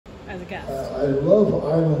the guests? I love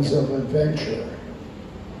Islands of Adventure.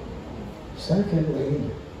 Secondly,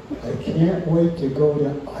 I can't wait to go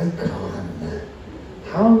to Icon.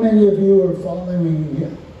 How many of you are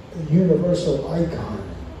following Universal Icon?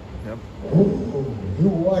 Yep. Ooh, you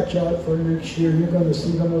watch out for next year. You're going to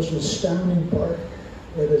see the most astounding park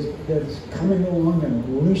that is coming along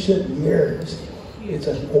in recent years. It's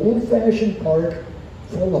an old-fashioned park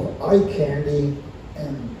full of eye candy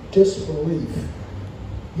and disbelief.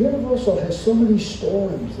 Universal has so many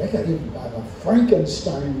stories. They got even a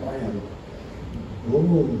Frankenstein land.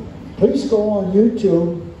 Ooh. Please go on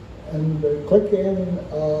YouTube and click in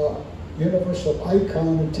Universal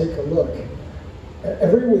Icon and take a look.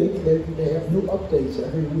 Every week, they have new updates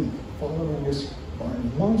every week following this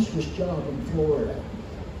monstrous job in Florida.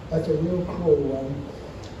 That's a real cool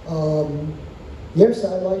one. Yes,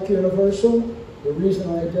 I like Universal. The reason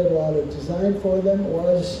I did a lot of design for them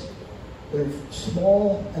was they're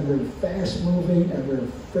small and they're fast moving and they're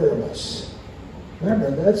fearless.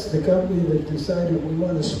 Remember, that's the company that decided we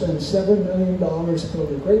want to spend $7 million to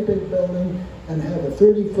build a great big building and have a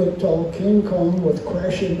 30-foot tall King Kong with a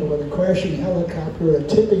crashing helicopter, a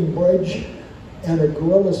tipping bridge, and a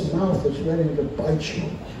gorilla's mouth that's ready to bite you.